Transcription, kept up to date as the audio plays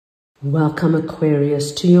Welcome,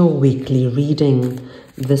 Aquarius, to your weekly reading.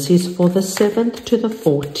 This is for the 7th to the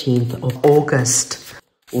 14th of August.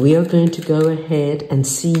 We are going to go ahead and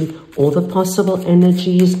see all the possible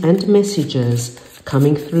energies and messages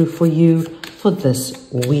coming through for you for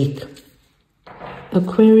this week.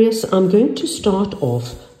 Aquarius, I'm going to start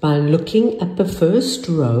off by looking at the first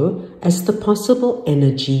row as the possible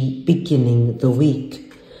energy beginning the week.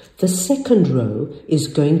 The second row is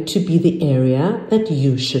going to be the area that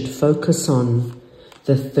you should focus on.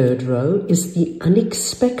 The third row is the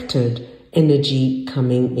unexpected energy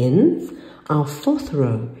coming in. Our fourth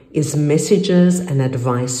row is messages and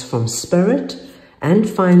advice from Spirit. And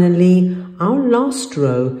finally, our last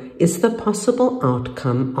row is the possible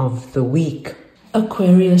outcome of the week.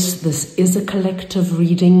 Aquarius, this is a collective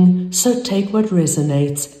reading, so take what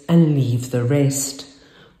resonates and leave the rest.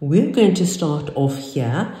 We're going to start off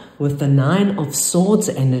here with the 9 of Swords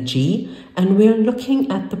energy, and we're looking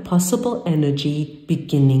at the possible energy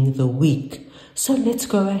beginning the week. So let's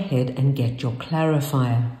go ahead and get your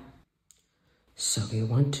clarifier. So we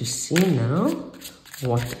want to see now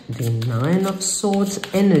what the 9 of Swords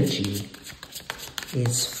energy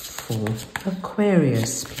is for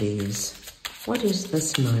Aquarius, please. What is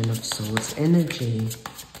this 9 of Swords energy?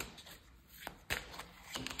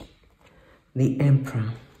 The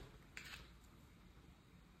Emperor.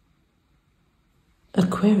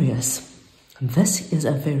 Aquarius, this is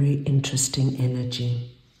a very interesting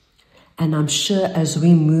energy. And I'm sure as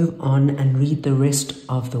we move on and read the rest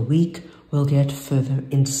of the week, we'll get further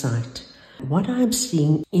insight. What I'm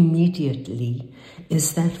seeing immediately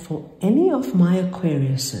is that for any of my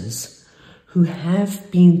Aquariuses who have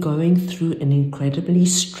been going through an incredibly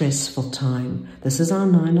stressful time, this is our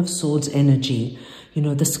 9 of Swords energy. You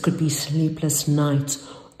know, this could be sleepless nights,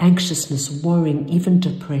 anxiousness, worrying, even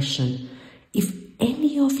depression. If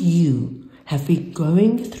any of you have been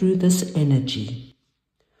going through this energy,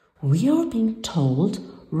 we are being told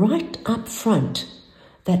right up front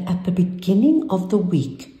that at the beginning of the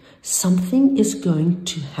week, something is going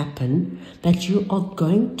to happen, that you are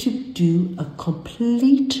going to do a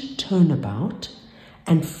complete turnabout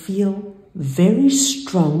and feel very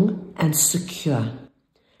strong and secure.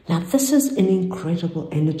 Now, this is an incredible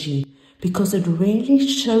energy because it really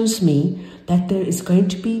shows me that there is going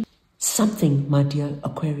to be something, my dear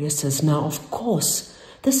Aquariuses. Now, of course,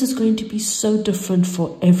 this is going to be so different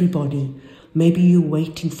for everybody. Maybe you're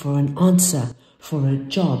waiting for an answer for a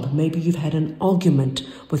job. Maybe you've had an argument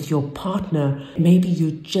with your partner. Maybe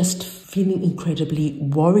you're just feeling incredibly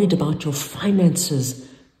worried about your finances.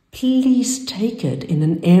 Please take it in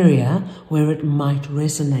an area where it might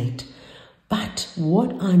resonate. But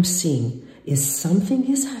what I'm seeing is something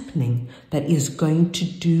is happening that is going to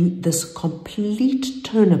do this complete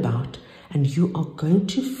turnabout, and you are going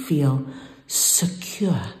to feel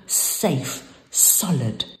secure, safe,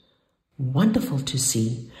 solid. Wonderful to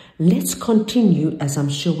see. Let's continue, as I'm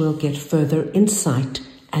sure we'll get further insight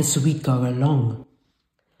as we go along.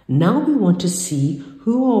 Now we want to see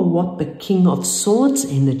who or what the King of Swords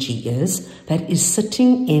energy is that is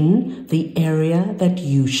sitting in the area that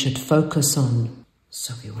you should focus on.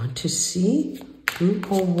 So we want to see who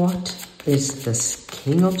or what is this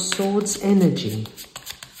King of Swords energy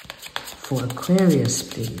for Aquarius,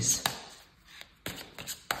 please.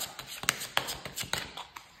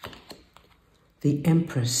 The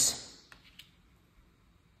Empress.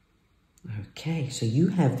 Okay, so you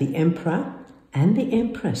have the Emperor and the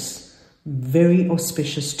Empress. Very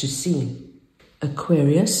auspicious to see.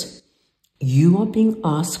 Aquarius, you are being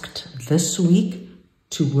asked this week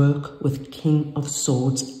to work with King of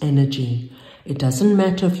Swords energy. It doesn't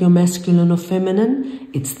matter if you're masculine or feminine,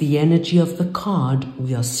 it's the energy of the card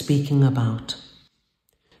we are speaking about.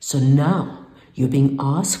 So now you're being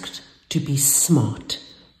asked to be smart,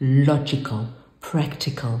 logical,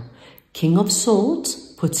 practical. King of Swords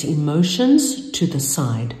puts emotions to the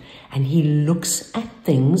side and he looks at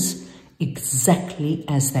things exactly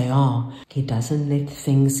as they are. He doesn't let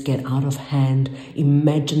things get out of hand,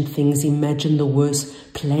 imagine things, imagine the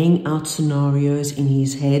worst, playing out scenarios in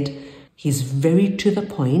his head. He's very to the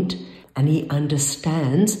point, and he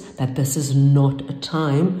understands that this is not a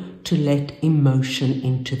time to let emotion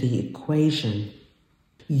into the equation.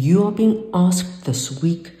 You are being asked this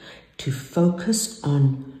week to focus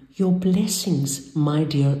on your blessings, my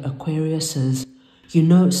dear Aquariuses. You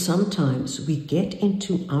know, sometimes we get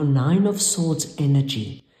into our 9 of Swords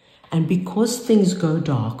energy, and because things go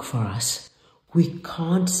dark for us, we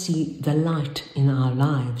can't see the light in our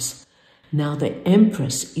lives. Now, the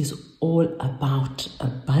Empress is all about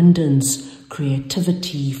abundance,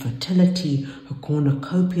 creativity, fertility, her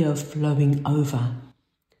cornucopia flowing over.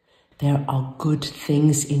 There are good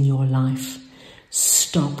things in your life.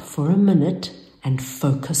 Stop for a minute and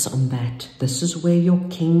focus on that. This is where your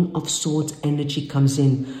King of Swords energy comes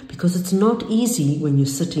in, because it's not easy when you're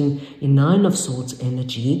sitting in Nine of Swords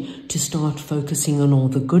energy to start focusing on all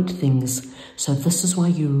the good things. So this is why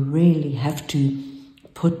you really have to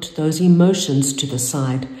put those emotions to the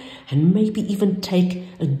side and maybe even take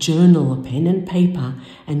a journal, a pen and paper,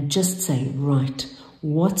 and just say, right,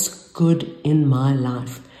 what's good in my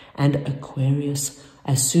life? And Aquarius,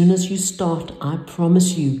 as soon as you start, I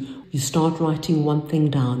promise you, you start writing one thing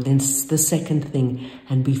down, then the second thing,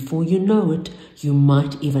 and before you know it, you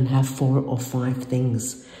might even have 4 or 5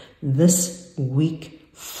 things. This week,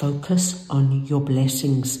 focus on your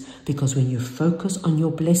blessings, because when you focus on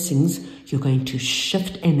your blessings, you're going to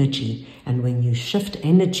shift energy, and when you shift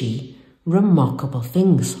energy, remarkable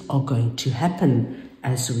things are going to happen,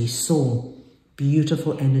 as we saw.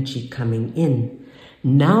 Beautiful energy coming in.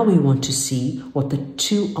 Now we want to see what the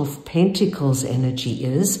Two of Pentacles energy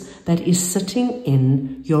is that is sitting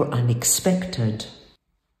in your unexpected.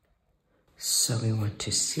 So we want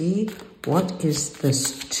to see what is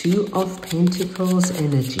this Two of Pentacles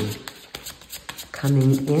energy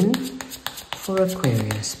coming in for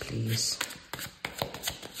Aquarius, please.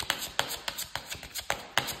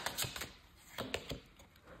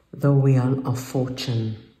 The Wheel of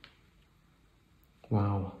Fortune.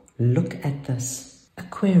 Wow, look at this.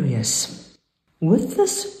 Aquarius, with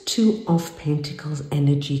this Two of Pentacles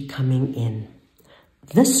energy coming in,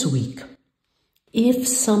 this week, if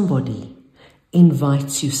somebody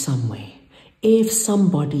invites you somewhere, if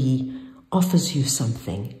somebody offers you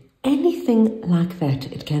something, anything like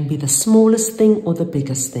that, it can be the smallest thing or the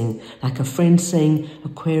biggest thing, like a friend saying,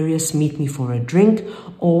 Aquarius, meet me for a drink,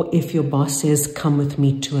 or if your boss says, come with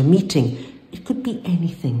me to a meeting, it could be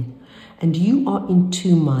anything. And you are in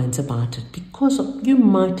two minds about it because you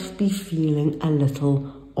might be feeling a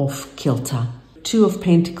little off kilter. Two of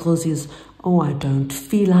Pentacles is, oh, I don't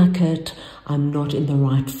feel like it. I'm not in the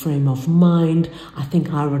right frame of mind. I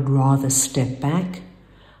think I would rather step back.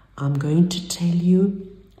 I'm going to tell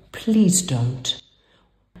you, please don't.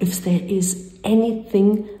 If there is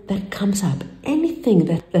anything that comes up, anything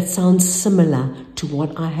that sounds similar to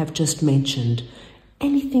what I have just mentioned,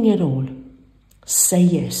 anything at all, say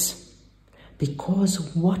yes.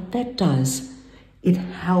 Because what that does, it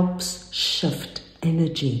helps shift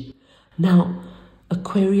energy. Now,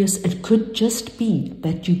 Aquarius, it could just be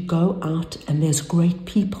that you go out and there's great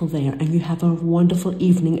people there and you have a wonderful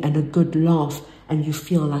evening and a good laugh and you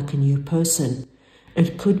feel like a new person.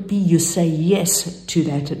 It could be you say yes to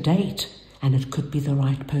that date and it could be the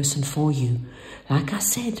right person for you. Like I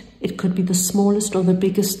said, it could be the smallest or the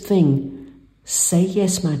biggest thing. Say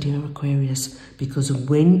yes, my dear Aquarius, because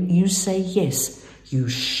when you say yes, you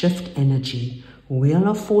shift energy. Wheel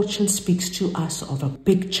of Fortune speaks to us of a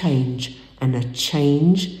big change and a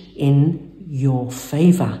change in your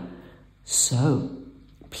favor. So,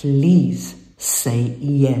 please say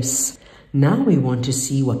yes. Now we want to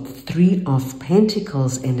see what the Three of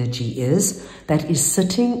Pentacles energy is that is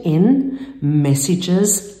sitting in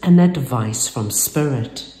messages and advice from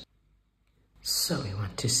Spirit. So we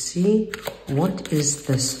want to see what is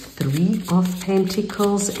this Three of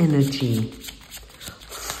Pentacles energy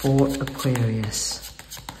for Aquarius.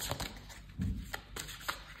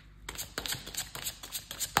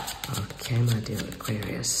 Okay, my dear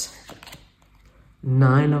Aquarius.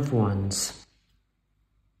 9 of Wands.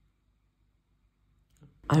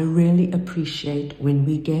 I really appreciate when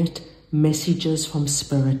we get messages from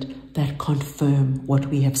Spirit that confirm what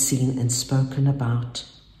we have seen and spoken about.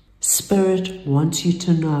 Spirit wants you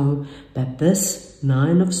to know that this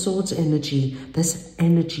 9 of Swords energy, this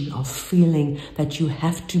energy of feeling that you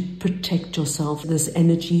have to protect yourself, this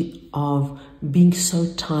energy of being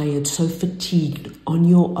so tired, so fatigued on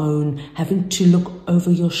your own, having to look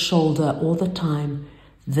over your shoulder all the time,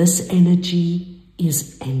 this energy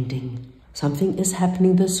is ending. Something is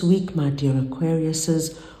happening this week, my dear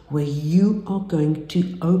Aquariuses, where you are going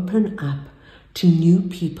to open up to new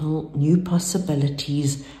people, new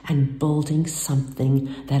possibilities, and building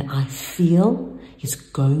something that I feel is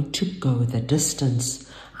going to go the distance.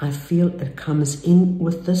 I feel it comes in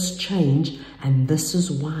with this change, and this is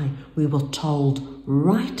why we were told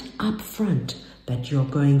right up front that you're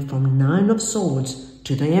going from 9 of Swords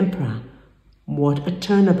to the Emperor. What a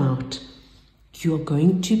turnabout. You're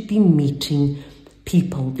going to be meeting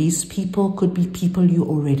people. These people could be people you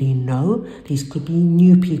already know. These could be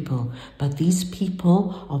new people. But these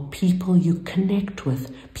people are people you connect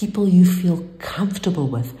with, people you feel comfortable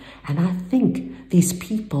with. And I think these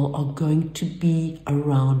people are going to be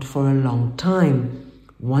around for a long time.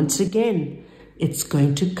 Once again, it's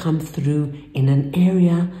going to come through in an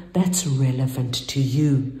area that's relevant to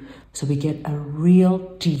you. So we get a real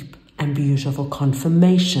deep and beautiful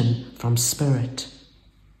confirmation from Spirit.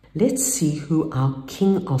 Let's see who our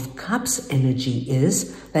King of Cups energy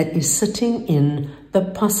is that is sitting in the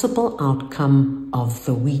possible outcome of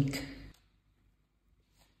the week.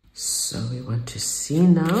 So we want to see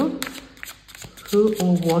now who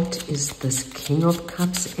or what is this King of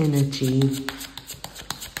Cups energy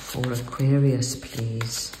for Aquarius,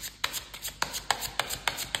 please.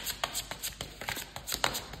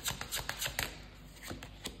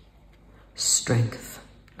 Strength.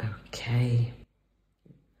 Okay.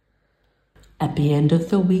 At the end of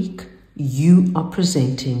the week, you are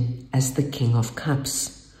presenting as the King of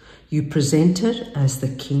Cups. You presented as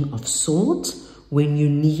the King of Swords when you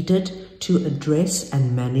needed to address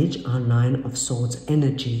and manage our Nine of Swords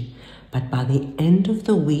energy. But by the end of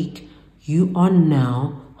the week, you are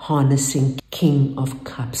now harnessing King of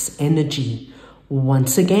Cups energy.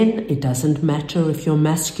 Once again, it doesn't matter if you're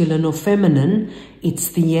masculine or feminine, it's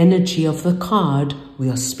the energy of the card we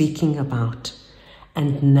are speaking about.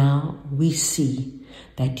 And now we see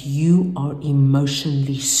that you are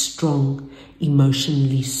emotionally strong,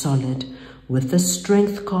 emotionally solid. With the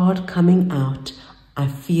Strength card coming out, I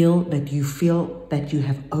feel that you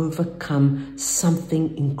have overcome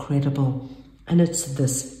something incredible. And it's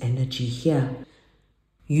this energy here.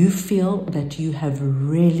 You feel that you have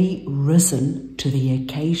really risen to the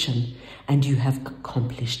occasion and you have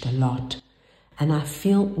accomplished a lot. And I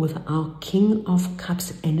feel with our King of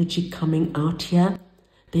Cups energy coming out here,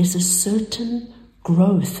 there's a certain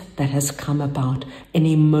growth that has come about, an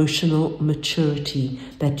emotional maturity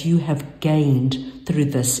that you have gained through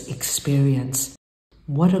this experience.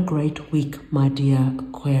 What a great week, my dear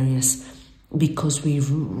Aquarius, because we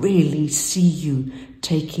really see you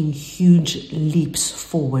taking huge leaps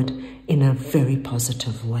forward in a very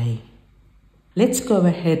positive way. Let's go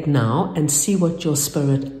ahead now and see what your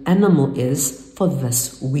spirit animal is for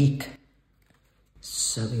this week.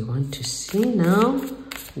 So we want to see now,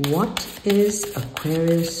 what is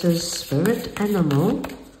Aquarius's spirit animal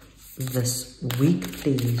this week,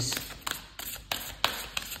 please?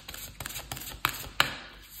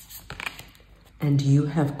 And you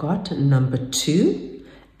have got number 2,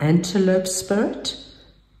 Antelope Spirit.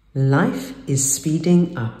 Life is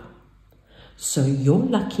speeding up. So your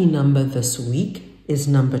lucky number this week is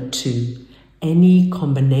number 2. Any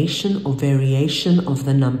combination or variation of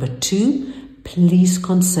the number 2, please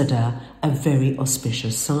consider a very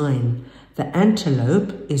auspicious sign. The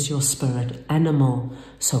antelope is your spirit animal.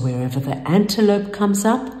 So wherever the antelope comes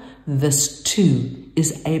up, this too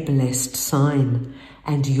is a blessed sign.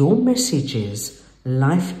 And your message is,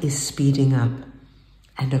 life is speeding up.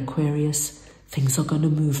 And Aquarius, things are going to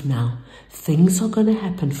move now. Things are going to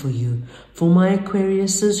happen for you. For my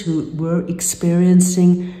Aquariuses who were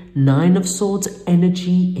experiencing Nine of Swords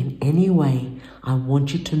energy in any way, I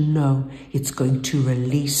want you to know it's going to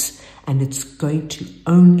release and it's going to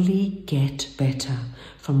only get better.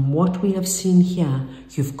 From what we have seen here,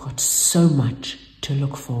 you've got so much to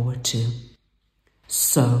look forward to.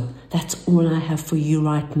 So that's all I have for you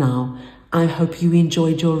right now. I hope you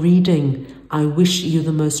enjoyed your reading. I wish you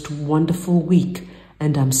the most wonderful week,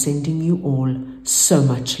 and I'm sending you all so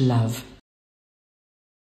much love.